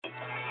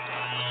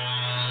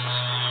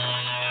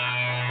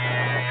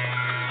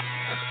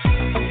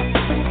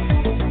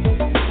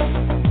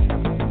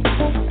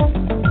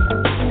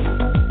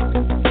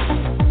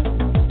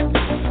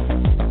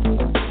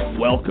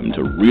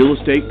to Real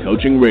Estate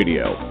Coaching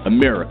Radio,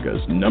 America's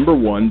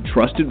 #1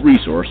 trusted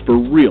resource for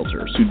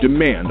realtors who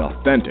demand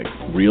authentic,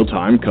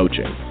 real-time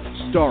coaching.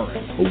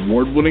 Starring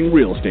award-winning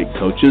real estate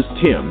coaches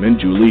Tim and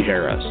Julie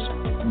Harris.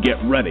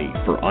 Get ready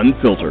for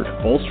unfiltered,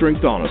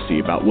 full-strength honesty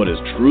about what is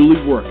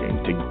truly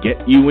working to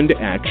get you into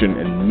action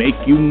and make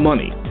you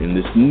money in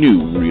this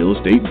new real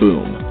estate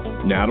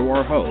boom. Now to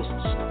our hosts,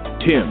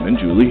 Tim and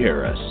Julie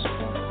Harris.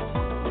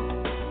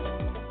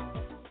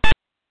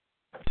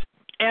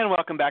 And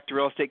welcome back to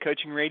Real Estate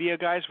Coaching Radio,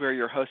 guys. We're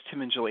your hosts,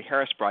 Tim and Julie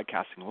Harris,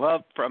 broadcasting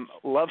love from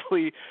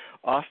lovely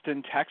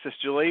Austin, Texas.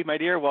 Julie, my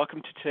dear,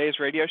 welcome to today's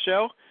radio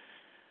show.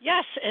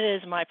 Yes, it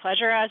is my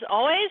pleasure as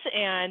always,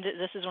 and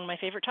this is one of my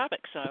favorite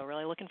topics, so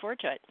really looking forward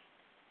to it.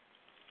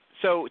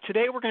 So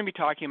today we're going to be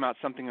talking about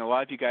something a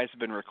lot of you guys have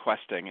been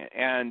requesting,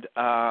 and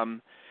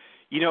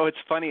it's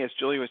funny, as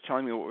Julie was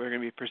telling me what we're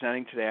going to be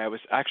presenting today, I was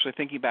actually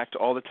thinking back to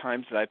all the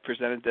times that I've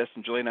presented this,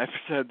 and Julie and I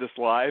presented this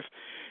live,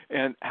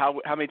 and how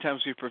many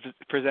times we've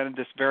presented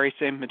this very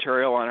same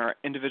material on our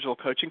individual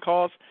coaching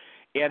calls,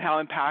 and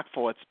how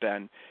impactful it's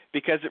been,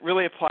 because it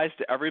really applies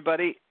to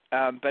everybody.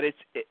 But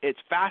it's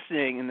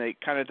fascinating in the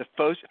kind of the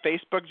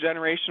Facebook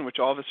generation, which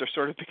all of us are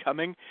sort of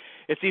becoming.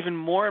 It's even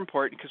more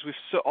important because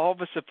all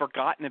of us have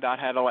forgotten about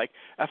how to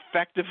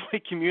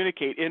effectively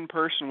communicate in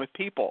person with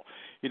people.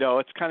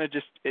 It's kind of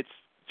it's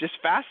just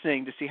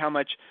fascinating to see how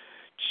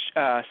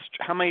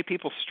many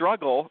people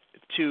struggle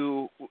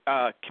to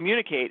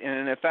communicate in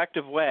an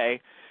effective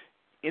way.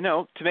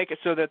 To make it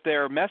so that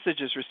their message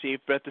is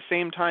received, but at the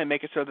same time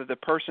make it so that the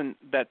person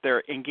that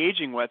they're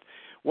engaging with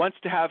wants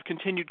to have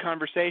continued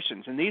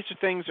conversations. And these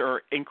things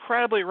are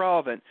incredibly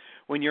relevant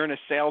when you're in a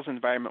sales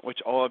environment, which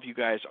all of you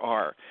guys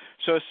are.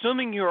 So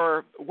assuming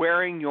you're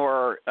wearing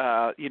your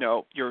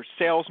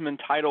salesman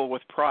title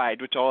with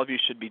pride, which all of you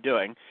should be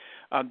doing,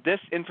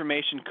 this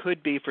information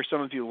could be, for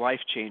some of you,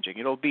 life-changing.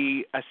 It'll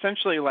be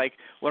essentially like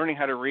learning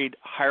how to read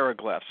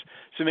hieroglyphs.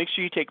 So make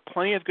sure you take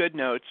plenty of good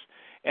notes.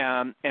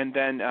 And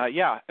then,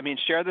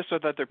 share this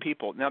with other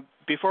people. Now,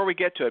 before we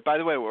get to it, by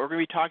the way, what we're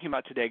going to be talking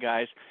about today,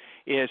 guys,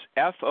 is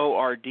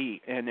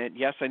F-O-R-D. And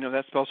yes, I know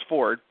that spells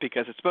Ford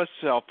because it's supposed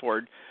to spell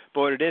Ford,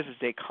 but what it is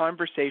a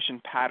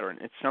conversation pattern.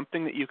 It's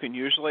something that you can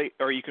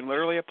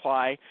literally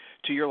apply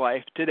to your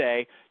life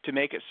today to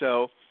make it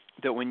so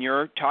that when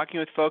you're talking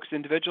with folks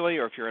individually,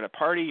 or if you're at a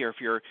party, or if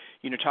you're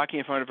talking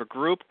in front of a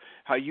group,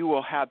 how you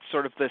will have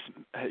sort of this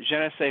je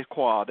ne sais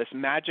quoi, this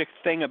magic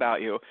thing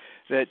about you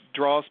that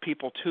draws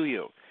people to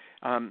you.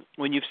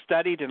 When you've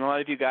studied, and a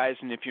lot of you guys,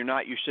 and if you're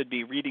not, you should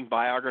be reading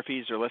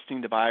biographies or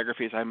listening to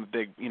biographies. I'm a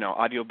big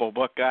audible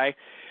book guy.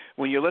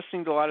 When you're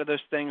listening to a lot of those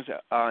things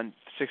on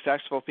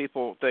successful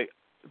people,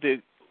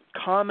 the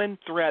common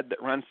thread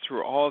that runs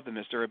through all of them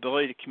is their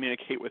ability to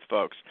communicate with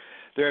folks,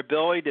 their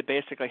ability to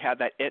basically have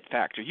that it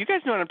factor. You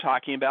guys know what I'm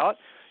talking about.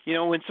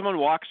 When someone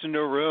walks into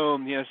a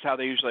room, that's how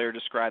they usually are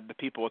described, the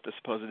people with the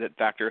supposed it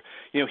factor.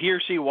 He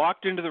or she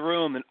walked into the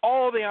room and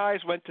all the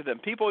eyes went to them.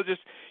 People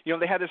just,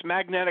 they had this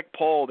magnetic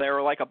pull. They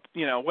were like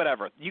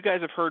whatever. You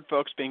guys have heard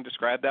folks being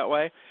described that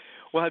way.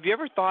 Well, have you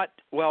ever thought,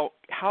 well,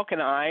 how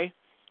can I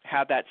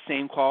have that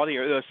same quality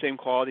or those same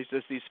qualities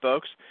as these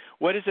folks?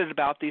 What is it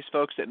about these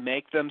folks that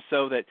make them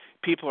so that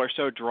people are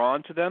so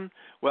drawn to them?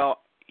 Well,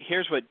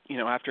 here's what,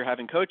 after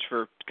having coached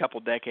for a couple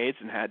decades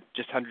and had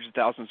just hundreds of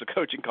thousands of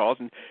coaching calls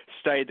and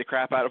studied the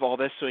crap out of all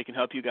this so we can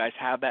help you guys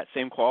have that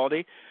same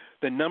quality,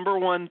 the number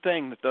one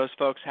thing that those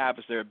folks have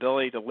is their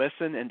ability to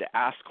listen and to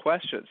ask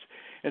questions.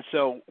 And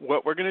so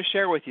what we're going to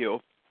share with you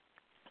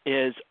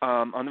is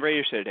on the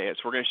radio show today is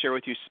we're going to share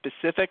with you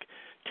specific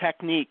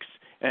techniques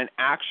and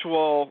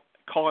actual,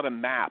 call it a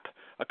map,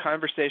 a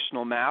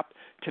conversational map,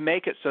 to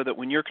make it so that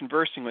when you're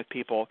conversing with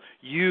people,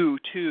 you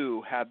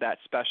too have that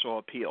special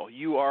appeal.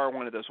 You are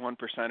one of those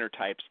 1%er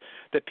types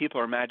that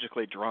people are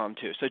magically drawn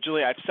to. So,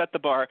 Julie, I've set the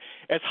bar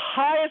as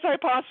high as I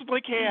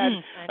possibly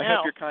can. I know. I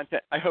hope your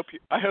content. I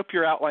hope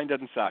your outline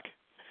doesn't suck.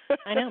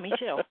 I know, me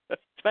too.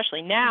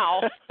 Especially now.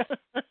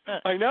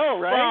 I know,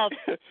 right?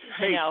 Well,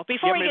 hey, I know.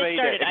 Before we get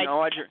started,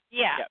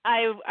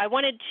 I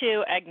wanted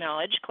to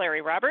acknowledge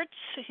Clary Roberts,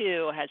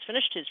 who has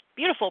finished his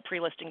beautiful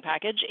pre-listing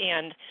package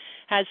and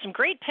has some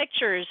great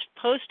pictures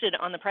posted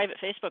on the private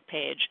Facebook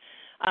page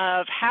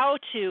of how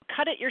to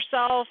cut it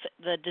yourself,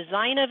 the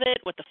design of it,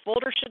 what the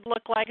folder should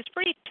look like. It's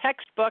pretty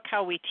textbook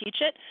how we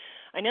teach it.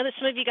 I know that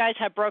some of you guys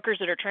have brokers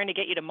that are trying to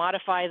get you to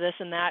modify this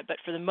and that, but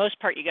for the most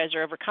part, you guys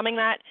are overcoming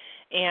that,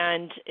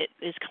 and it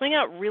is coming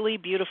out really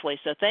beautifully.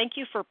 So thank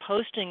you for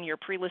posting your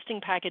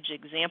pre-listing package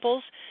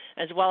examples,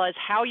 as well as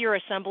how you're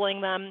assembling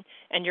them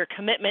and your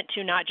commitment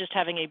to not just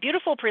having a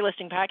beautiful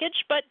pre-listing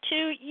package, but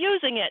to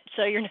using it.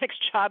 So your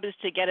next job is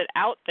to get it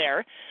out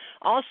there.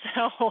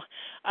 Also,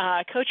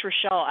 Coach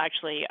Rochelle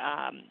actually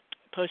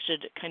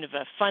posted kind of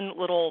a fun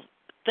little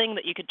thing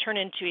that you could turn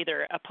into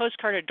either a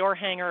postcard, a door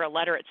hanger, a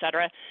letter,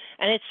 etc.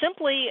 And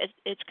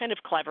it's kind of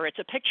clever. It's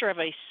a picture of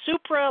a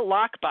Supra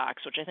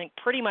lockbox, which I think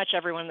pretty much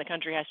everyone in the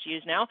country has to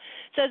use now. It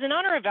says, in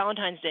honor of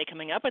Valentine's Day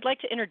coming up, I'd like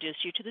to introduce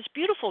you to this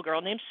beautiful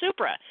girl named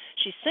Supra.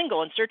 She's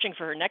single and searching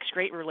for her next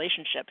great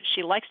relationship.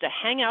 She likes to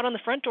hang out on the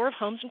front door of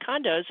homes and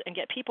condos and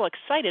get people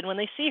excited when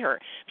they see her.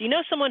 If you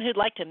know someone who'd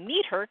like to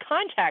meet her,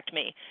 contact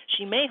me.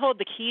 She may hold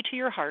the key to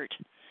your heart.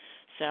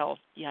 So,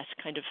 yes,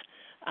 kind of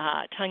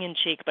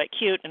tongue-in-cheek, but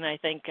cute, and I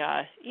think,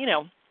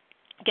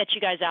 get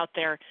you guys out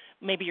there.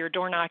 Maybe you're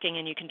door knocking,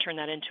 and you can turn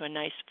that into a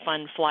nice,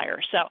 fun flyer.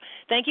 So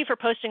thank you for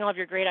posting all of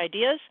your great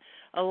ideas.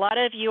 A lot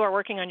of you are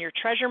working on your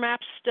treasure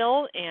maps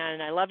still,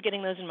 and I love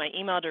getting those in my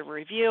email to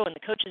review, and the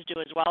coaches do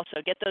as well.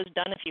 So get those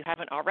done if you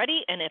haven't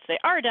already, and if they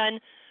are done,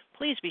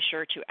 please be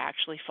sure to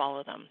actually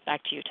follow them.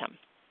 Back to you, Tim.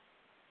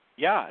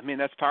 Yeah, I mean,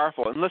 that's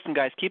powerful. And listen,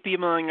 guys, keep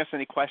emailing us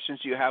any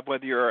questions you have,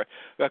 whether you're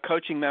a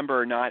coaching member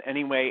or not,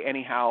 anyway,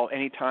 anyhow,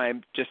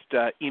 anytime. Just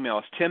email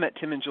us,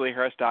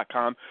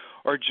 tim@timandjulieharris.com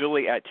or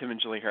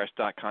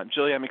julie@timandjulieharris.com.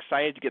 Julie, I'm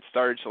excited to get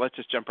started, so let's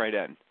just jump right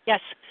in. Yes.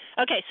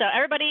 Okay, so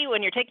everybody,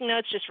 when you're taking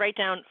notes, just write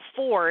down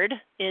FORD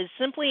is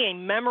simply a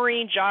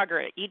memory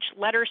jogger. Each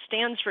letter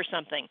stands for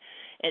something.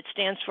 It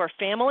stands for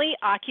Family,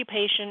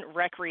 Occupation,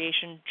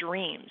 Recreation,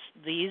 Dreams.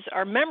 These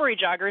are memory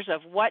joggers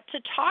of what to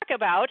talk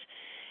about.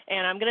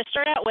 And I'm going to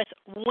start out with,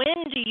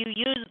 when do you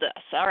use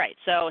this? All right,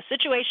 so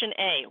situation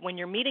A, when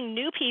you're meeting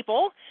new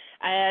people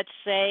at,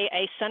 say,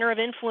 a center of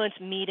influence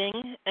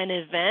meeting, an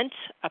event,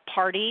 a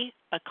party,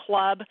 a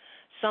club,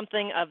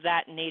 something of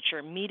that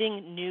nature,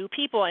 meeting new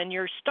people, and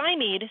you're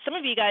stymied. Some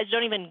of you guys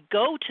don't even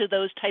go to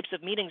those types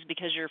of meetings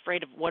because you're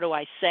afraid of, what do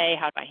I say,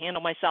 how do I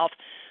handle myself?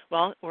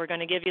 Well, we're going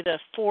to give you the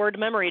Ford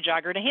memory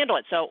jogger to handle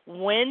it. So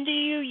when do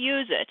you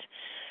use it?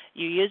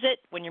 You use it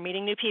when you're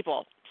meeting new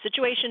people.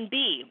 Situation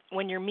B,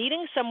 when you're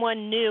meeting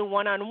someone new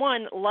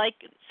one-on-one,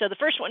 so the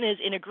first one is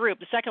in a group,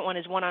 the second one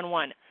is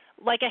one-on-one,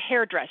 like a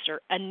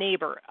hairdresser, a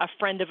neighbor, a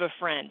friend of a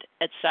friend,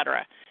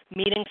 etc.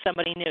 Meeting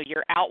somebody new.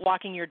 You're out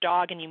walking your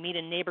dog and you meet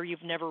a neighbor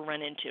you've never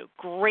run into.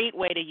 Great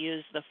way to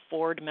use the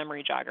Ford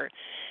memory jogger.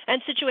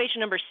 And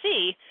situation number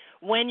C,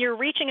 when you're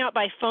reaching out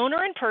by phone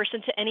or in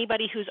person to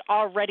anybody who's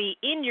already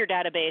in your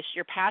database,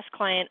 your past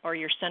client or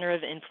your center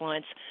of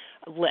influence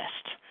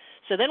list.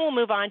 So then we'll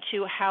move on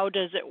to, how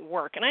does it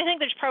work? And I think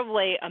there's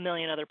probably a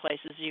million other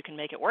places you can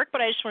make it work, but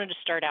I just wanted to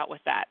start out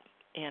with that.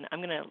 And I'm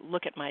going to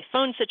look at my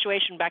phone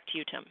situation. Back to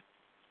you, Tim.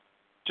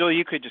 Julie,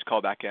 you could just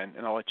call back in,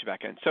 and I'll let you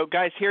back in. So,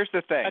 guys, here's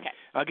the thing. Okay.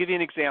 I'll give you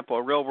an example,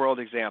 a real-world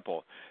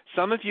example.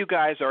 Some of you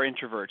guys are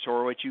introverts,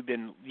 or what you've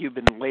been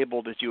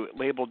labeled as, you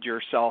labeled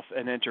yourself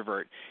an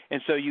introvert.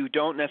 And so you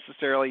don't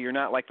necessarily, you're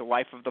not like the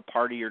life of the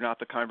party, you're not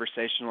the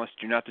conversationalist,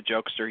 you're not the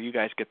jokester. You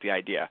guys get the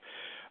idea.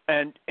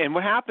 And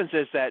what happens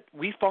is that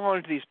we fall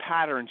into these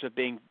patterns of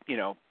being,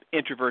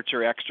 introverts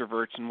or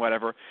extroverts and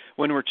whatever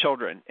when we're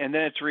children, and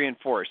then it's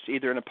reinforced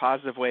either in a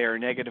positive way or a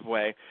negative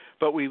way,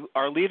 but we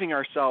are leaving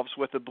ourselves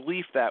with the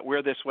belief that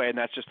we're this way and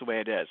that's just the way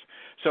it is.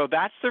 So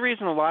that's the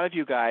reason a lot of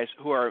you guys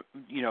who are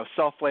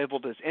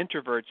self-labeled as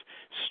introverts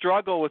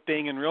struggle with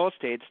being in real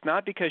estate. It's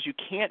not because you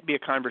can't be a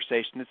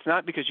conversation, it's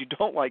not because you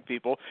don't like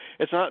people,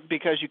 it's not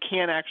because you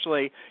can't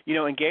actually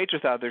engage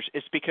with others,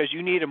 it's because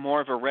you need a more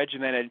of a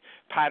regimented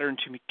pattern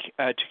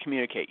to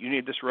communicate. You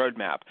need this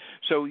roadmap.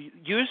 So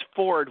use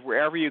Ford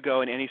wherever you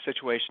go in any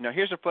situation. Now,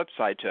 here's a flip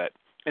side to it,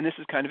 and this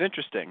is kind of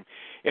interesting.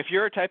 If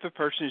you're a type of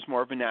person who's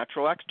more of a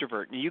natural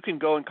extrovert, and you can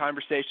go in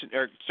conversation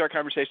or start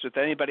conversations with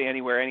anybody,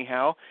 anywhere,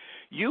 anyhow,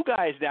 you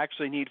guys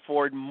actually need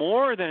Ford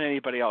more than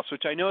anybody else,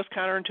 which I know is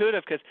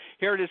counterintuitive because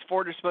here it is,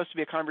 Ford is supposed to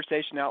be a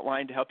conversation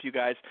outline to help you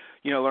guys,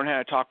 learn how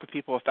to talk with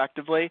people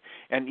effectively.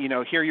 And,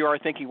 here you are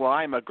thinking, well,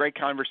 I'm a great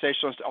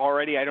conversationalist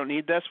already. I don't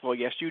need this. Well,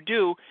 yes, you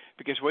do,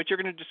 because what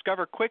you're going to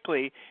discover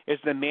quickly is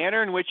the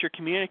manner in which you're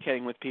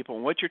communicating with people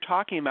and what you're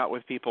talking about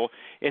with people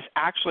is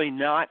actually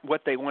not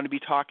what they want to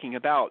be talking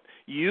about.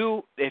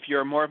 You, if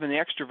you're more of an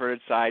extroverted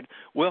side,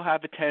 will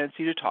have a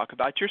tendency to talk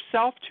about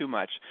yourself too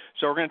much.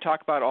 So we're going to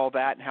talk about all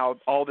that and how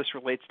all this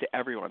relates to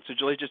everyone. So,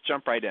 Julie, just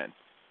jump right in.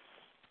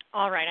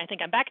 All right, I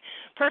think I'm back.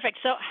 Perfect.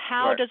 So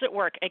how does it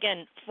work?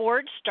 Again,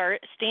 Ford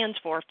stands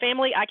for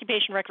Family,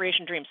 Occupation,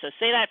 Recreation, Dreams. So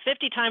say that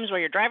 50 times while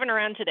you're driving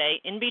around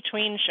today, in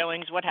between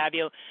showings, what have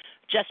you.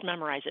 Just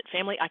memorize it.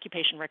 Family,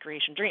 Occupation,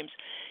 Recreation, Dreams.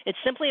 It's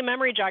simply a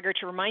memory jogger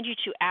to remind you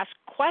to ask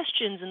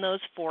questions in those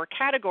 4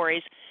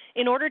 categories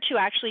in order to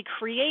actually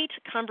create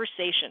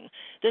conversation.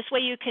 This way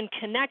you can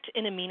connect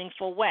in a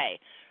meaningful way.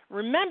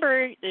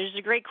 Remember, there's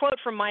a great quote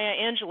from Maya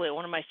Angelou,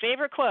 one of my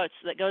favorite quotes,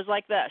 that goes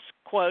like this,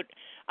 quote,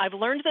 "I've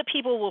learned that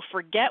people will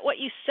forget what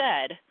you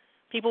said,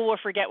 people will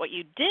forget what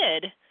you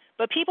did,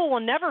 but people will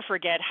never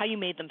forget how you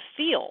made them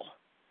feel."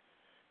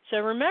 So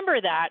remember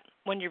that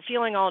when you're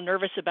feeling all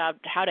nervous about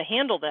how to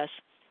handle this,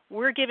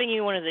 we're giving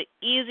you one of the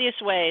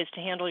easiest ways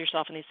to handle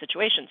yourself in these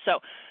situations.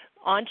 So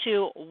on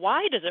to,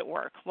 why does it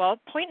work? Well,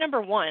 point number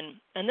 1,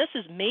 and this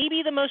is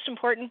maybe the most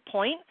important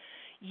point,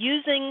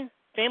 using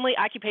Family,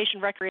 Occupation,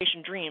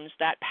 Recreation, Dreams,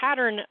 that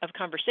pattern of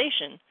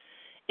conversation,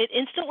 it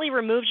instantly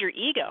removes your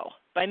ego.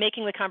 by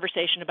making the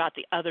conversation about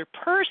the other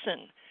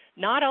person,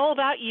 not all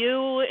about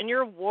you and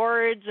your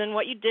awards and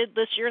what you did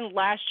this year and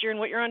last year and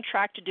what you're on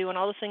track to do and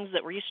all the things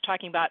that we're used to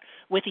talking about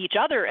with each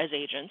other as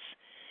agents.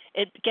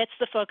 It gets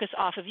the focus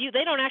off of you.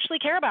 They don't actually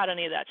care about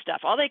any of that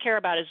stuff. All they care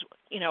about is,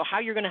 how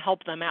you're going to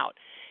help them out.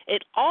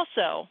 It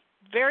also,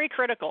 very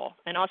critical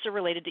and also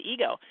related to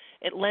ego,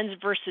 it lends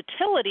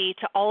versatility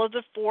to all of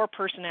the 4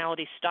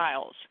 personality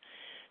styles.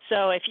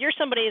 So if you're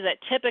somebody that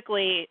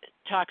typically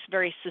talks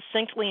very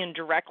succinctly and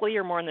directly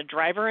or more on the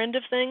driver end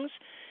of things,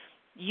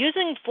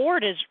 using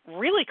Ford is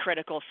really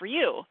critical for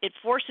you. It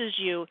forces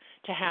you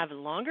to have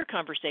longer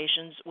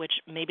conversations, which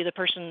maybe the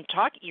person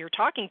you're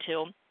talking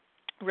to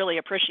really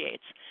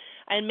appreciates.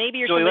 And maybe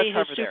you're Julie, somebody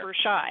who's super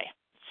shy.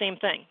 Same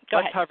thing. Go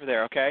ahead. Let's hover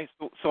there, okay?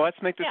 So let's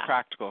make this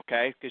practical,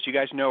 okay? Because you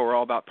guys know we're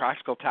all about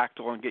practical,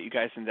 tactical, and get you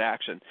guys into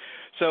action.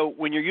 So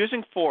when you're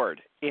using Ford,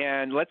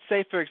 and let's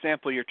say, for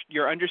example,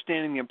 you're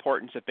understanding the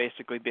importance of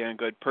basically being a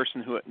good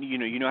person who,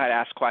 you know how to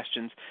ask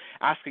questions,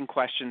 asking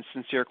questions,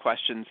 sincere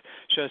questions,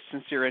 shows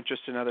sincere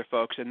interest in other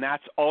folks, and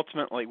that's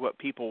ultimately what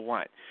people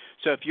want.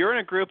 So if you're in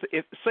a group,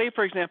 say,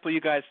 for example,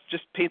 you guys,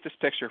 just paint this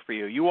picture for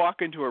you. You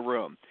walk into a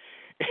room.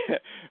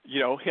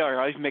 Here,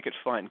 I'll even make it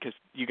fun because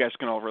you guys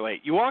can all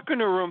relate. You walk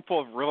into a room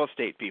full of real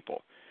estate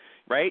people,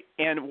 right?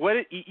 And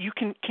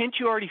can't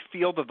you already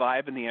feel the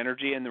vibe and the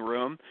energy in the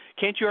room?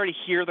 Can't you already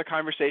hear the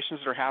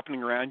conversations that are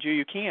happening around you?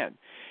 You can.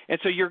 And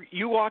so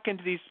you walk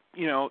into these,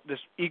 this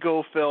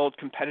ego-filled,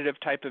 competitive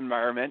type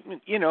environment.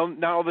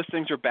 Not all those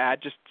things are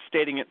bad, just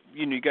stating it,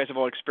 you guys have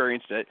all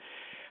experienced it.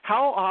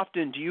 How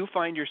often do you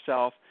find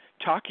yourself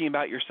talking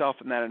about yourself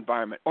in that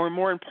environment? Or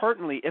more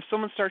importantly, if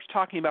someone starts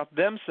talking about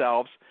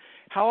themselves,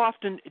 how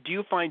often do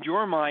you find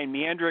your mind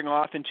meandering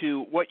off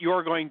into what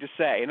you're going to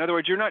say? In other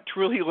words, you're not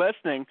truly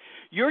listening.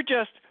 You're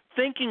just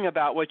thinking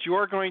about what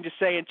you're going to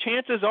say, and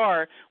chances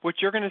are what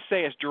you're going to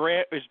say is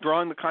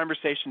drawing the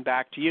conversation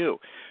back to you.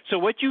 So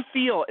what you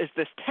feel is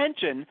this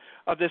tension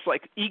of this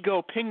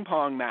ego ping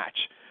pong match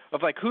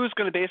of who's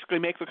going to basically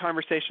make the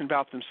conversation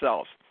about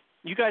themselves.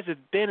 You guys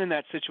have been in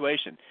that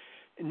situation.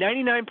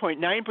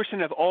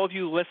 99.9% of all of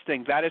you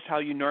listening, that is how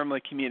you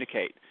normally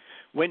communicate.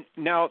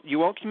 Now, you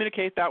won't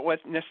communicate that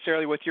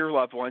necessarily with your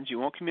loved ones. You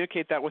won't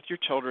communicate that with your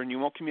children. You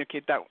won't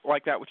communicate that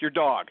like that with your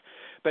dog.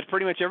 But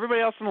pretty much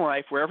everybody else in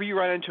life, wherever you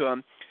run into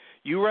them,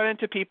 you run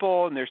into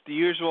people, and there's the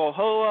usual,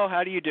 hello,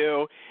 how do you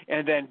do?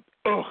 And then,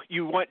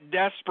 you want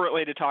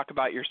desperately to talk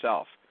about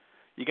yourself.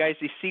 You guys,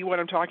 you see what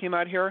I'm talking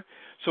about here?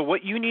 So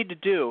what you need to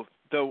do,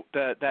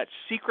 that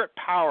secret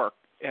power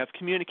of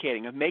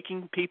communicating, of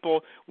making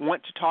people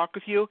want to talk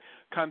with you,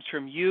 comes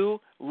from you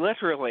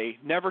literally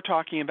never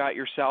talking about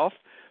yourself,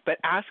 but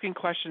asking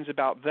questions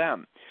about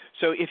them.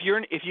 So if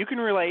you can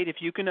relate, if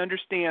you can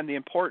understand the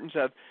importance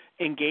of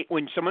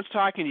when someone's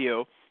talking to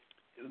you,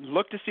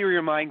 look to see where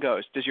your mind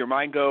goes. Does your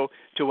mind go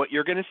to what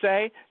you're going to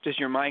say? Does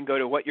your mind go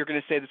to what you're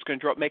going to say that's going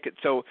to make it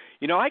so,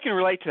 I can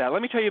relate to that.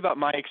 Let me tell you about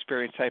my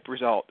experience type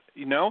result.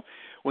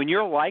 When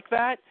you're like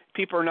that,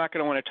 people are not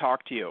going to want to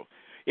talk to you.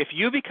 If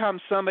you become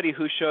somebody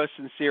who shows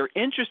sincere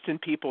interest in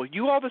people,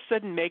 you all of a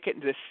sudden make it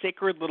into this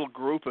sacred little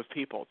group of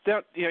people.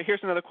 Here's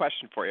another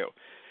question for you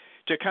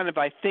to kind of,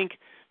 I think,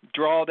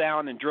 draw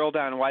down and drill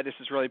down why this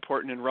is really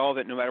important and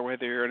relevant no matter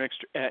whether you're an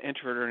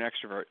introvert or an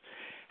extrovert.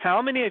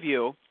 How many of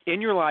you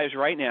in your lives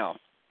right now,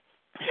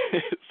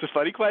 it's a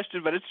funny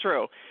question, but it's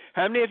true,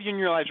 how many of you in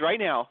your lives right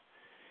now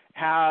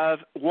have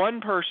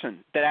one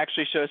person that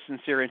actually shows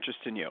sincere interest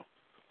in you?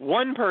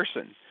 One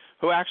person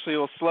who actually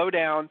will slow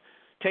down,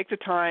 take the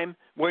time.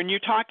 When you're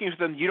talking to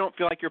them, you don't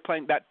feel like you're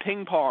playing that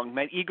ping pong.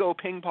 That ego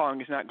ping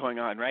pong is not going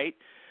on, right?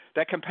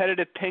 That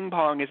competitive ping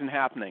pong isn't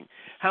happening.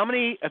 How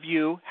many of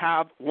you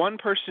have one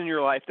person in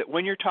your life that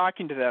when you're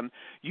talking to them,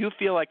 you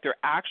feel like they're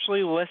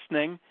actually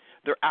listening,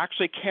 they're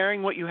actually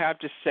caring what you have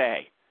to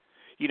say?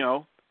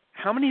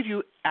 How many of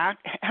you have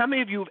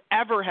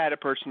ever had a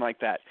person like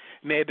that?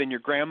 It may have been your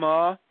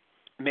grandma,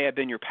 it may have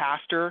been your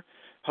pastor,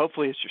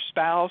 hopefully it's your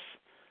spouse.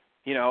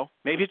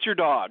 Maybe it's your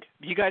dog.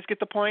 You guys get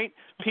the point?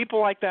 People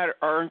like that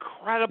are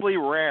incredibly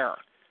rare,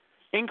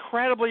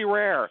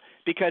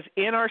 because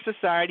in our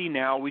society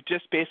now, we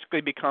just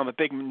basically become a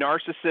big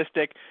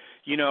narcissistic,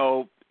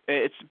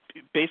 it's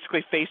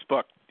basically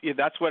Facebook.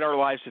 That's what our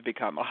lives have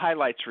become, a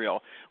highlights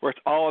reel where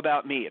it's all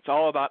about me. It's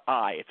all about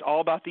I. It's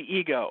all about the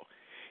ego.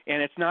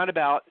 And it's not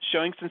about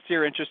showing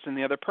sincere interest in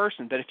the other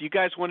person. But if you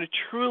guys want to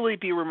truly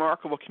be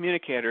remarkable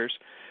communicators,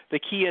 the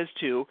key is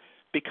to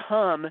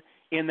become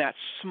in that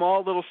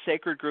small little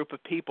sacred group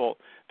of people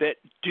that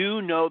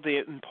do know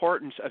the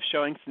importance of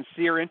showing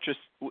sincere interest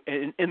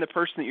in the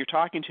person that you're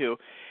talking to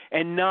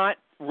and not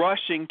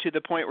rushing to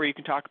the point where you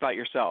can talk about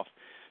yourself.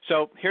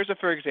 So here's a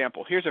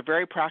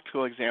very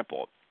practical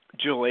example.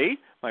 Julie,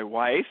 my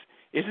wife,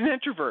 is an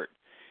introvert.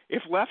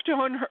 If left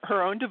to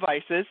her own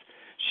devices,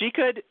 she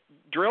could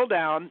drill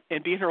down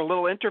and be in her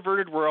little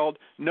introverted world,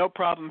 no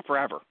problem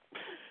forever.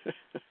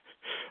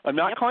 I'm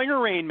not calling her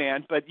Rain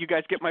Man, but you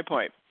guys get my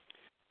point.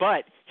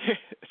 But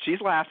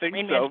she's laughing.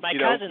 Rain Man's my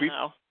cousin,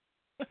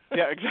 though.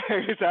 Yeah,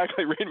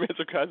 exactly. Read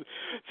her cousin.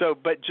 So,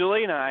 but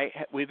Julie and I,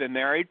 we've been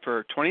married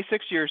for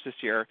 26 years this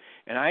year,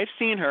 and I've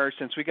seen her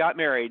since we got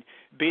married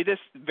be this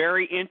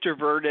very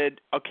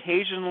introverted,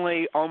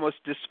 occasionally almost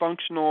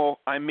dysfunctional.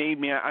 I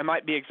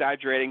might be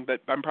exaggerating,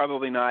 but I'm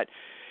probably not.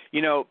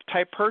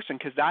 Type person,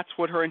 because that's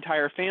what her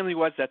entire family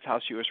was. That's how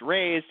she was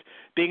raised.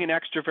 Being an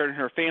extrovert in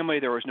her family,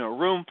 there was no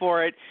room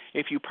for it.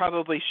 If you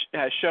probably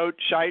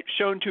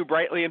shone too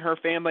brightly in her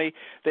family,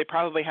 they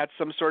probably had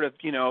some sort of,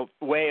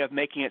 way of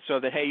making it so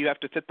that, hey, you have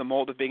to fit the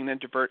mold of being an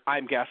introvert.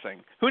 I'm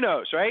guessing. Who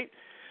knows, right?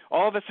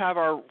 All of us have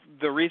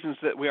the reasons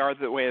that we are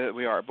the way that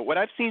we are. But what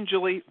I've seen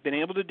Julie been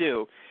able to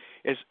do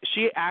is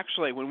she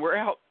actually, when we're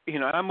out,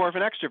 I'm more of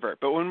an extrovert,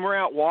 but when we're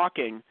out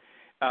walking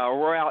or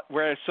we're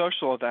at a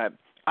social event,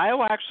 I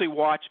will actually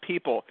watch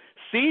people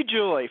see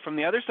Julie from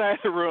the other side of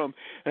the room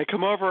and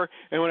come over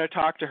and want to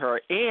talk to her.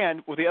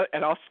 And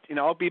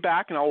I'll be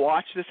back and I'll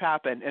watch this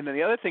happen. And then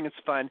the other thing that's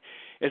fun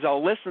is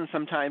I'll listen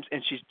sometimes,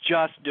 and she's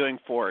just doing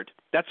Ford.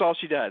 That's all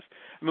she does.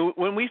 I mean,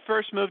 when we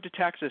first moved to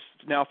Texas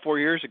now 4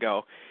 years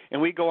ago, and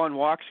we go on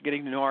walks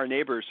getting to know our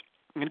neighbors.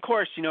 And of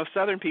course,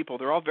 Southern people,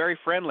 they're all very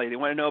friendly. They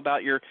want to know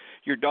about your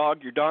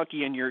dog, your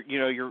donkey, and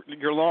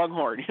your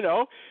longhorn.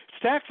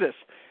 It's Texas.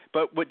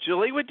 But what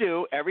Julie would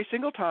do every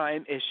single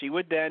time is she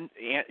would then,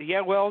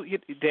 where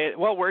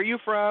are you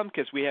from?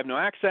 Because we have no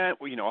accent,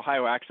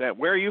 Ohio accent.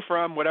 Where are you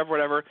from?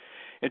 Whatever.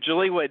 And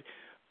Julie would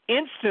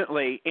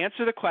instantly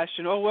answer the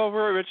question,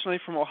 we're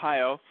originally from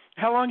Ohio.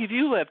 How long have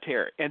you lived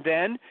here? And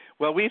then,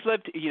 we've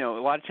lived, a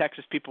lot of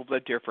Texas people have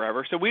lived here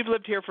forever. So we've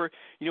lived here for,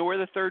 we're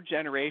the third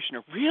generation.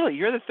 Or, really?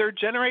 You're the third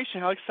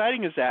generation? How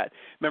exciting is that?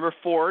 Remember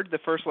Ford, the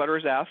first letter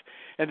is F.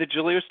 And then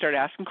Julie would start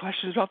asking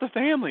questions about the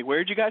family. Where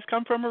did you guys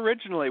come from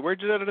originally?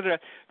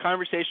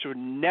 Conversation would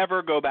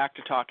never go back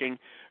to talking.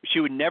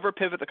 She would never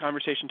pivot the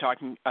conversation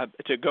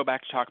to go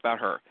back to talk about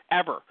her,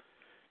 ever.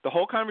 The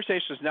whole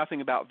conversation is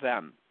nothing about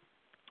them.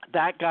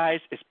 That, guys,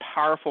 is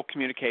powerful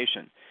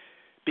communication.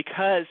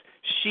 Because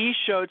she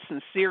showed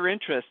sincere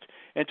interest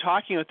in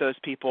talking with those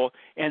people,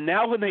 and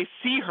now when they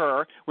see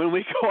her, when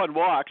we go on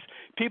walks,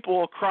 people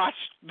will cross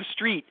the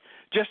street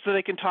just so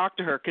they can talk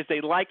to her because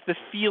they like the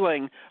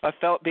feeling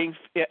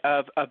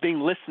of being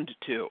listened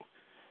to.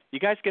 You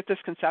guys get this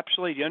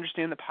conceptually? Do you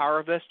understand the power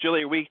of this,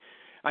 Julie?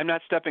 I'm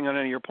not stepping on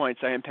any of your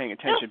points. I am paying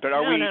attention, but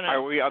are we?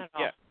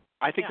 Yeah,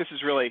 I think this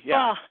is really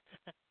Well,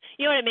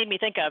 you know what it made me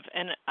think of,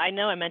 and I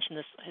know I mentioned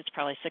this, it's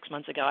probably 6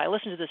 months ago. I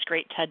listened to this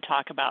great TED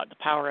Talk about the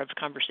power of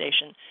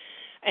conversation.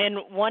 And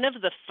one of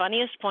the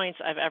funniest points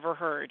I've ever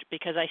heard,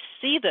 because I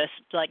see this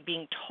like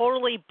being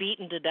totally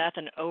beaten to death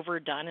and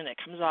overdone, and it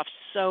comes off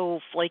so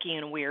flaky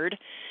and weird,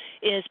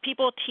 is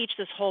people teach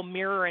this whole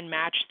mirror and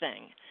match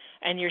thing.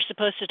 And you're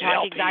supposed to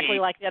talk NLP. exactly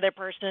like the other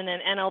person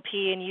and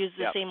NLP and use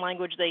the same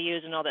language they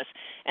use and all this.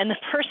 And the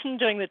person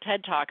doing the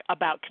TED Talk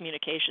about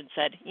communication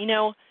said,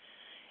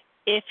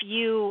 if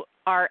you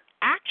are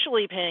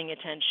actually paying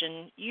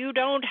attention, you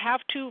don't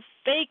have to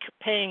fake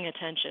paying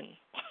attention.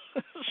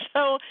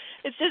 So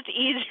it's just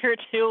easier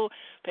to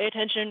pay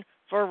attention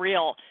for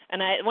real.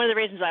 And one of the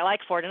reasons I like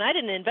Ford, and I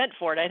didn't invent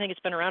Ford, I think it's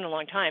been around a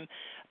long time,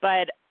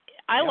 but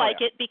I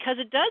like it because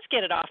it does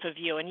get it off of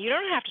you, and you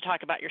don't have to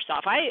talk about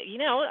yourself.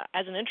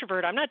 As an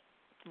introvert, I'm not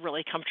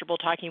really comfortable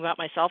talking about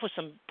myself with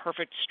some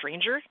perfect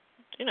stranger,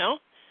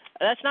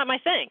 That's not my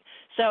thing.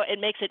 So it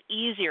makes it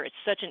easier. It's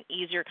such an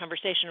easier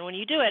conversation. And when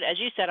you do it, as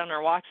you said, on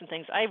our walks and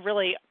things, I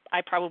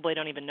probably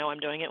don't even know I'm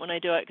doing it when I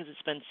do it because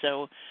it's been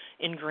so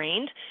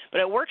ingrained. But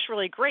it works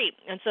really great.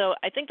 And so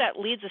I think that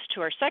leads us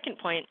to our second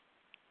point.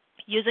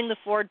 Using the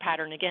Ford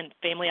pattern, again,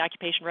 family,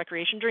 occupation,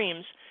 recreation,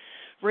 dreams,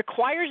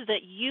 requires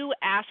that you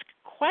ask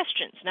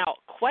questions. Now,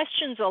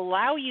 questions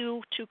allow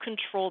you to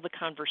control the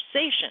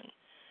conversation.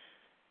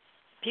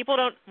 People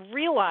don't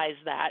realize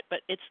that,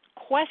 but it's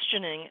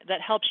questioning that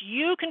helps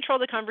you control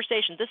the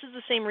conversation. This is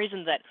the same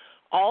reason that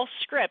all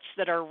scripts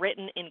that are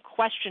written in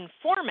question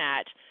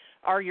format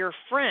are your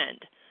friend.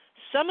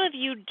 Some of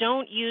you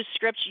don't use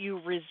scripts you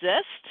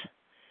resist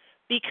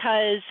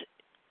because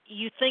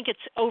you think it's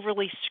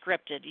overly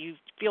scripted. You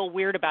feel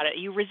weird about it.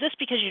 You resist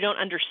because you don't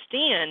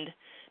understand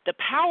the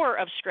power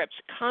of scripts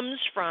comes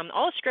from,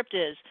 all a script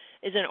is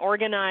an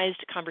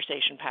organized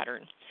conversation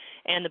pattern.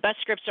 And the best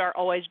scripts are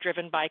always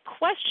driven by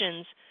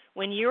questions.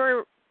 When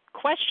you're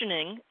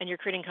questioning and you're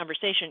creating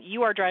conversation,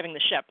 you are driving the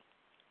ship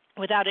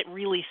without it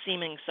really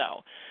seeming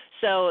so.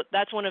 So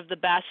that's one of the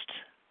best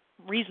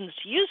reasons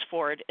to use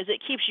Ford is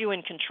it keeps you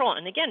in control.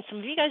 And again, some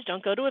of you guys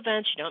don't go to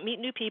events, you don't meet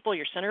new people,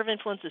 your center of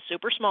influence is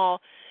super small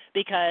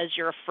because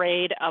you're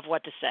afraid of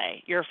what to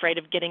say. You're afraid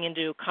of getting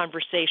into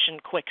conversation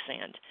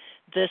quicksand.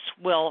 This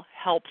will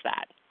help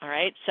that, all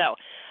right? So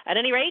at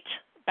any rate,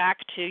 back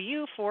to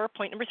you for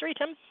point number 3,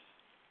 Tim.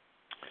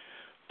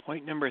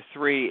 Point number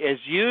 3 is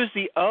use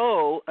the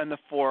O in the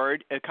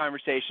Ford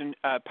conversation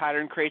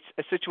pattern creates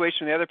a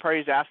situation where the other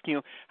party is asking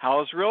you,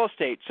 how is real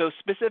estate? So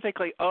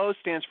specifically, O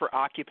stands for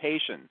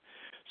occupation.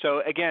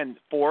 So again,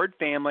 Ford,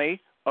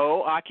 family,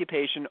 O,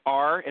 occupation,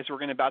 R, as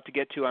we're about to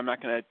get to, I'm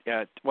not going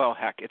to,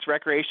 it's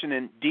recreation,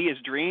 and D is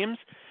dreams.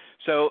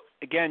 So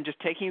again, just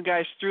taking you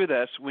guys through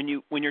this, when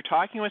you're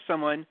talking with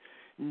someone,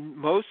 in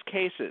most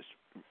cases,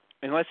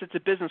 unless it's a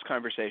business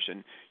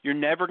conversation, you're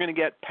never going to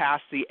get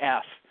past the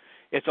F.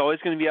 It's always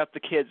going to be up the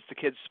kids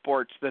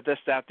sports, the this,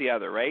 that, the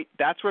other, right?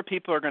 That's where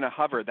people are going to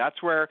hover.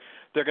 That's where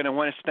they're going to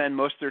want to spend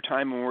most of their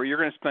time, and where you're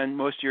going to spend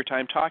most of your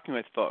time talking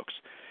with folks.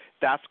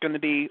 That's going to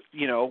be,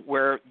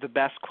 where the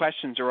best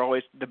questions are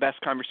always, the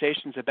best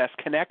conversations, the best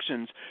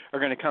connections are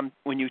going to come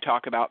when you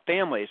talk about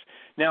families.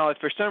 Now, if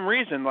for some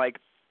reason, like,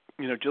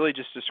 Julie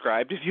just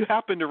described, if you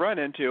happen to run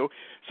into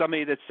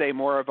somebody that's, say,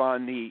 more of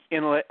on the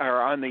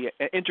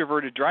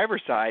introverted driver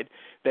side,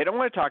 they don't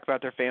want to talk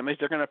about their families.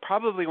 They're going to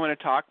probably want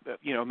to talk,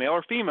 male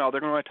or female,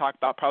 they're going to want to talk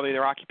about probably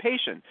their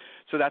occupation.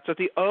 So that's what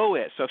the O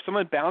is. So if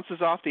someone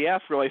bounces off the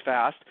F really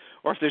fast,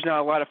 or if there's not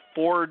a lot of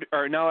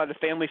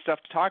family stuff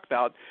to talk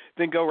about,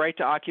 then go right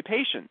to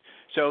occupation.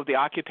 So the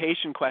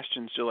occupation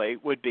questions, Julie,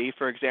 would be,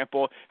 for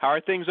example, how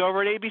are things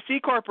over at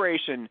ABC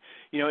Corporation?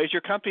 Is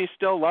your company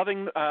still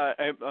loving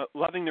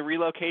the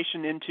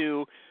relocation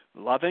into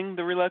loving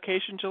the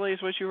relocation, Julie,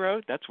 is what you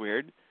wrote? That's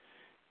weird.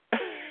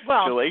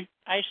 Well, Julie?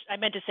 I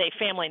meant to say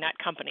family, not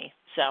company.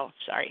 So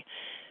sorry.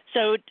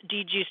 So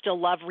did you still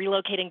love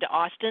relocating to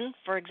Austin,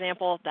 for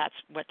example? That's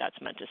what that's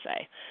meant to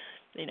say.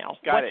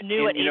 What's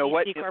new at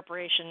ABC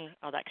Corporation,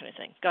 all that kind of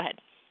thing. Go ahead.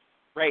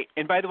 Right.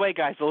 And by the way,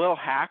 guys, a little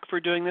hack for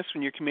doing this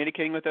when you're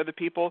communicating with other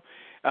people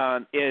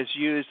is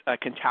use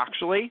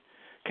Contactually.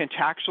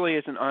 Contactually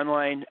is an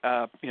online,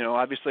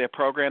 obviously a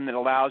program that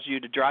allows you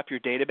to drop your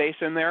database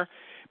in there.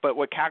 But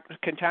what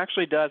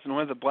Contactually does, and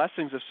one of the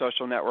blessings of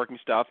social networking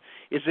stuff,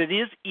 is it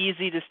is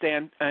easy to stay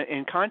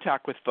in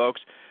contact with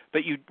folks.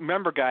 But you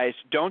remember, guys,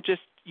 don't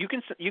just you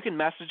can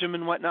message them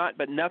and whatnot,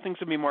 but nothing's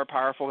going to be more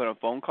powerful than a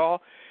phone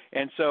call.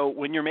 And so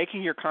when you're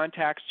making your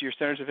contacts to your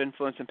centers of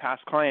influence and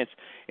past clients,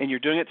 and you're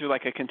doing it through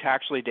like a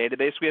Contactually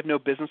database, we have no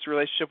business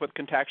relationship with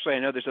Contactually. I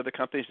know there's other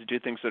companies that do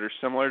things that are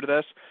similar to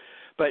this.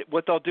 But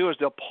what they'll do is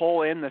they'll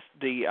pull in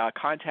the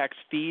contacts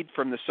feed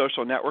from the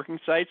social networking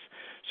sites.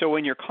 So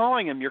when you're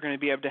calling them, you're going to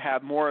be able to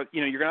have more,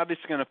 you're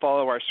obviously going to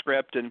follow our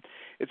script, and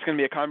it's going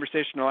to be a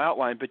conversational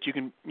outline, but you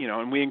can,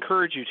 and we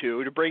encourage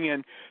you to bring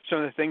in some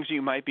of the things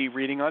you might be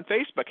reading on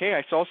Facebook. Hey,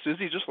 I saw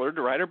Susie just learned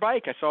to ride her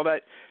bike. I saw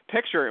that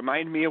picture. It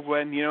reminded me of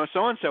when,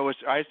 so-and-so was,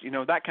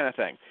 that kind of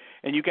thing.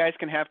 And you guys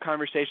can have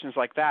conversations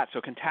like that.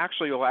 So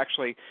Contactually will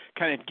actually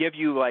kind of give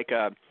you like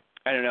a,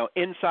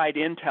 inside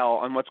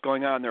intel on what's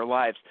going on in their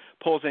lives,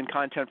 pulls in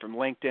content from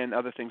LinkedIn,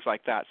 other things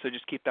like that. So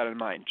just keep that in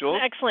mind. Jules?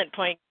 Excellent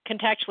point.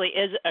 Contactually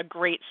is a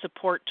great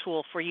support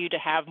tool for you to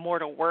have more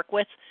to work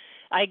with.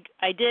 I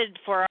did,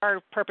 for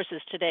our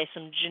purposes today,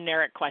 some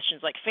generic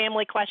questions, like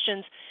family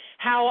questions.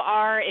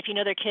 If you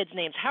know their kids'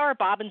 names, how are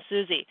Bob and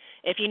Susie?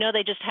 If you know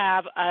they just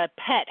have a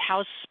pet,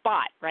 how's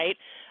Spot, right?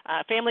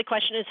 Family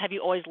question is, have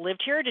you always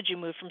lived here, or did you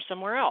move from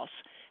somewhere else?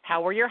 How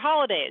were your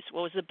holidays?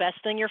 What was the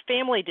best thing your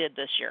family did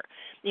this year?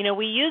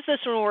 We use this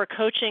when we're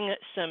coaching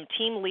some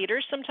team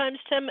leaders sometimes,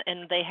 Tim,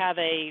 and they have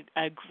a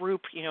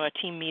group, a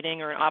team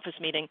meeting or an office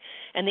meeting.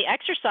 And the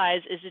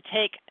exercise is to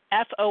take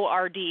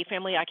FORD,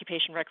 Family,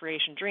 Occupation,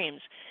 Recreation,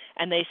 Dreams,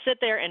 and they sit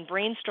there and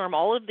brainstorm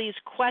all of these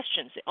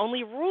questions. The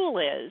only rule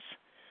is,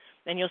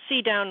 and you'll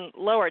see down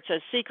lower it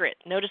says secret.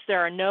 Notice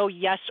there are no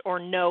yes or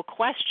no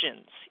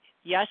questions.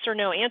 Yes or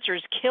no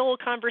answers kill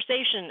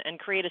conversation and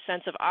create a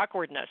sense of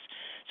awkwardness.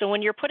 So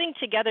when you're putting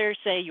together,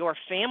 say, your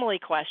family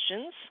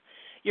questions,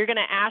 you're going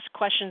to ask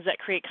questions that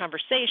create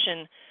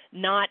conversation,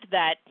 not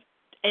that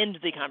end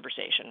the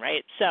conversation,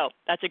 right? So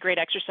that's a great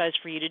exercise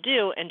for you to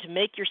do and to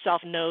make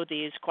yourself know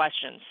these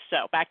questions.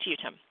 So back to you,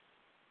 Tim.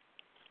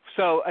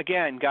 So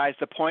again, guys,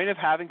 the point of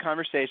having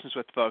conversations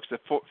with folks,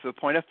 the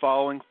point of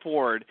following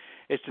forward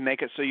is to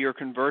make it so you're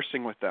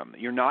conversing with them.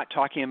 You're not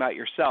talking about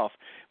yourself.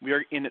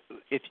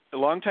 If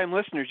longtime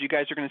listeners, you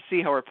guys are going to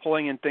see how we're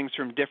pulling in things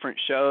from different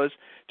shows,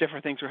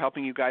 different things we're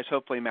helping you guys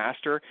hopefully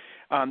master.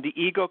 The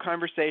ego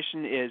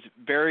conversation is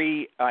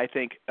very, I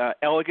think,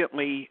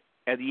 elegantly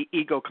the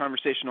ego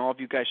conversation all of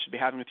you guys should be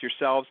having with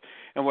yourselves,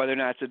 and whether or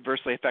not it's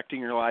adversely affecting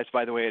your lives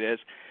by the way it is.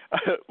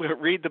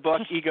 Read the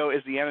book Ego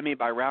is the Enemy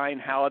by Ryan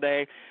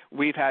Halliday.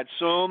 We've had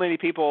so many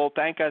people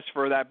thank us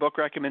for that book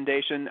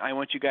recommendation. I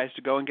want you guys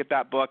to go and get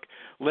that book,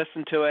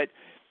 listen to it.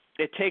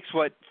 It takes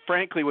what,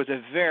 frankly, was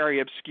a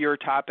very obscure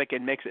topic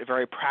and makes it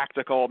very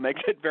practical,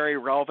 makes it very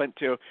relevant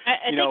to,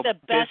 I think the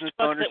best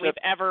book that we've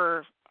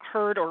ever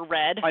heard or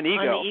read on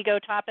the ego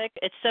topic.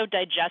 It's so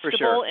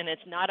digestible and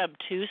it's not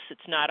obtuse.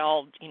 It's not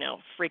all,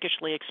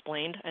 freakishly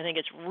explained. I think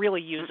it's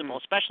really usable,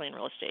 especially in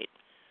real estate.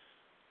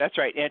 That's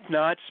right. It's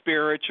not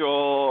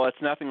spiritual. It's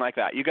nothing like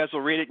that. You guys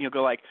will read it and you'll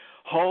go like,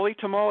 holy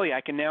tamale,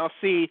 I can now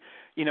see,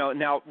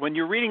 now when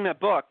you're reading that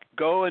book,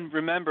 go and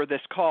remember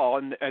this call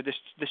and this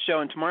show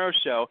and tomorrow's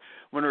show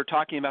when we're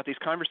talking about these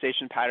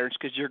conversation patterns,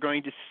 because you're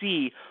going to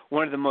see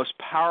one of the most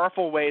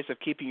powerful ways of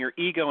keeping your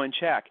ego in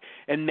check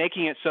and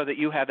making it so that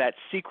you have that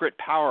secret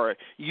power.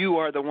 You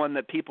are the one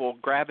that people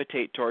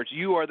gravitate towards.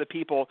 You are the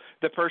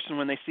person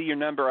when they see your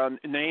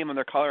name on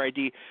their caller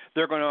ID,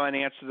 they're going to want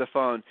to answer the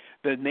phone.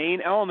 The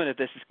main element of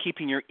this is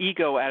keeping your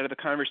ego out of the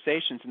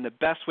conversations, and the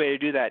best way to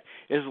do that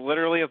is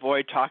literally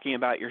avoid talking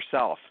about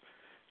yourself.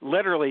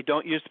 Literally,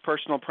 don't use the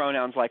personal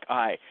pronouns like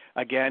I.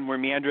 Again, we're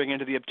meandering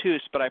into the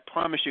obtuse, but I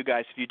promise you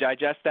guys, if you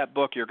digest that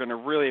book, you're going to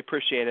really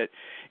appreciate it,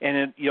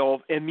 and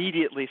you'll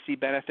immediately see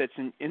benefits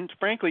in,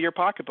 frankly, your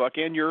pocketbook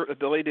and your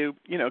ability to,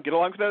 get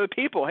along with other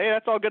people. Hey,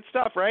 that's all good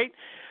stuff, right?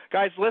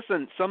 Guys,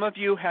 listen, some of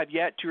you have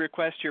yet to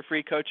request your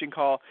free coaching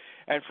call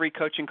at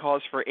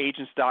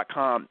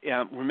freecoachingcallsforagents.com.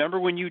 Remember,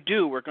 when you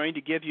do, we're going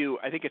to give you,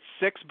 I think it's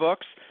 6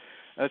 books.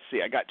 Let's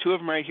see, I got 2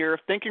 of them right here.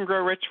 Think and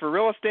Grow Rich for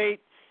Real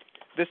Estate.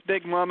 This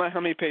big mama, how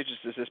many pages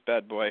is this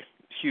bad boy?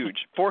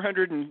 Huge.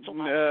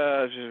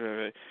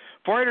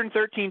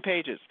 413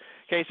 pages.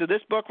 Okay, so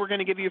this book we're going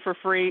to give you for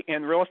free,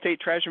 and Real Estate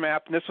Treasure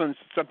Map, and this one's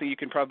something you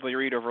can probably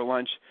read over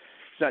lunch.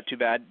 It's not too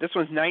bad. This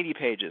one's 90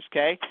 pages,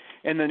 okay?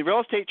 And then the Real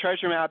Estate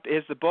Treasure Map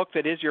is the book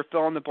that is your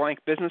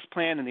fill-in-the-blank business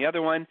plan, and the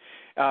other one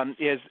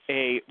is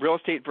a real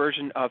estate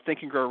version of Think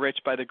and Grow Rich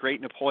by the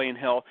great Napoleon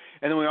Hill.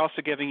 And then we're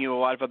also giving you a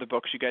lot of other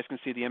books. You guys can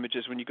see the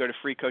images when you go to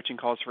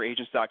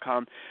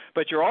freecoachingcallsforagents.com.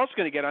 But you're also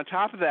going to get, on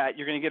top of that,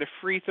 you're going to get a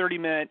free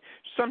 30-minute,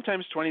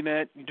 sometimes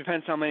 20-minute,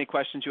 depends how many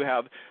questions you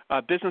have,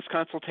 business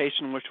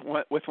consultation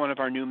with one of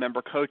our new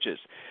member coaches.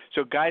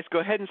 So, guys, go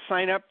ahead and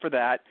sign up for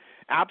that.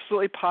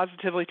 Absolutely,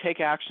 positively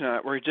take action on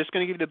it. We're just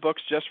going to give you the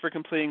books just for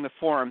completing the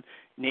form,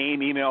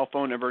 name, email,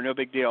 phone number, no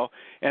big deal,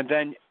 and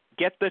then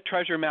get the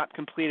treasure map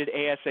completed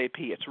ASAP.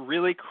 It's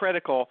really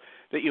critical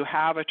that you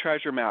have a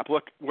treasure map.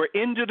 Look, we're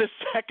into the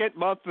 2nd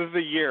month of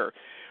the year.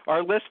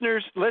 Our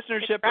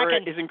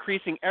listenership is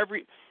increasing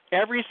every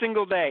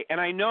single day, and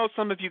I know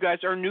some of you guys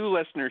are new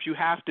listeners. You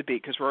have to be,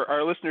 because our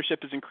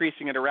listenership is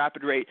increasing at a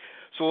rapid rate,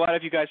 so a lot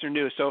of you guys are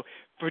new. So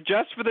for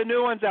the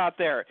new ones out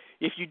there,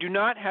 if you do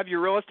not have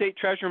your real estate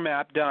treasure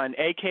map done,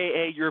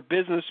 a.k.a. your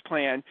business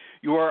plan,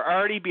 you are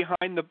already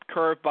behind the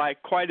curve by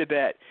quite a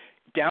bit.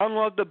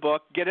 Download the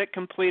book, get it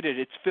completed.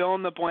 It's fill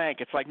in the blank.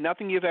 It's like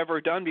nothing you've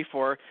ever done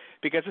before,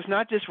 because it's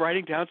not just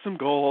writing down some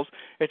goals.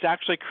 It's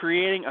actually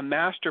creating a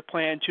master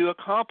plan to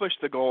accomplish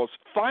the goals.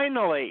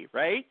 Finally,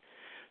 right?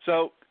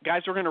 So,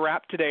 guys, we're going to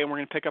wrap today, and we're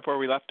going to pick up where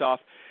we left off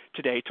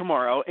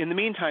tomorrow. In the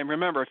meantime,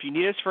 remember, if you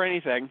need us for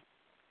anything,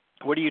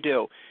 what do? You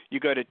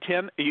go to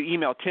you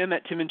email Tim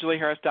at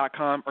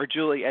timandjulieharris.com or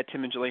Julie at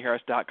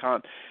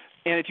timandjulieharris.com.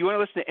 And if you want to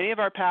listen to any of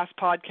our past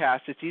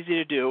podcasts, it's easy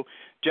to do.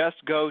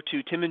 Just go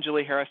to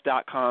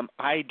timandjulieharris.com.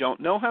 I don't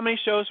know how many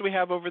shows we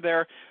have over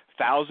there,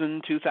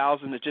 1,000,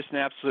 2,000, it's just an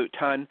absolute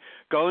ton.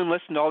 Go and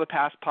listen to all the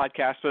past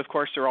podcasts, but of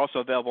course they're also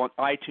available on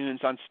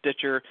iTunes, on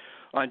Stitcher,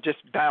 on just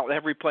about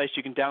every place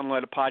you can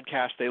download a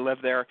podcast. They live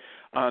there.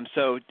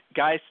 So,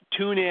 guys,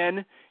 tune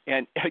in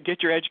and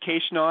get your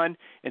education on.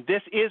 And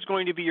this is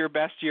going to be your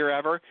best year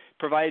ever,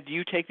 provided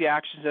you take the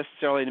actions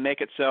necessarily to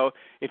make it so.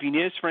 If you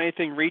need us for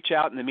anything, reach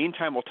out. In the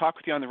meantime, we'll talk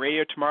with you on the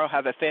radio tomorrow.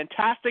 Have a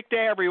fantastic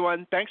day,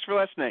 everyone. Thanks for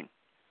listening.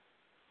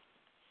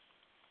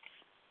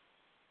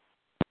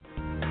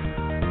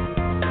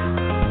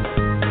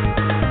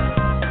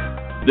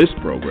 This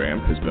program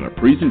has been a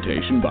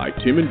presentation by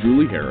Tim and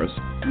Julie Harris,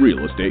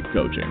 Real Estate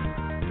Coaching.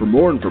 For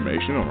more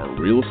information on our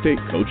real estate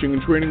coaching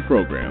and training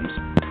programs,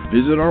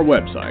 visit our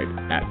website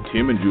at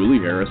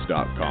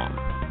timandjulieharris.com.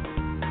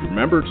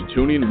 Remember to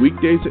tune in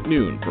weekdays at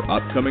noon for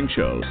upcoming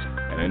shows,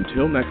 and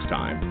until next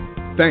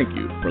time, thank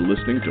you for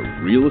listening to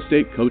Real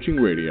Estate Coaching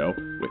Radio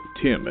with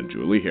Tim and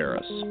Julie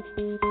Harris.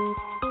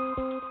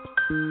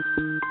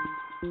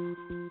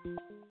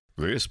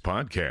 This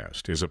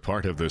podcast is a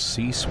part of the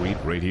C-Suite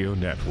Radio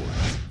Network.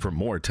 For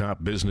more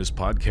top business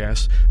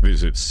podcasts,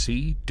 visit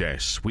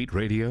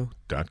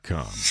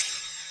c-suiteradio.com.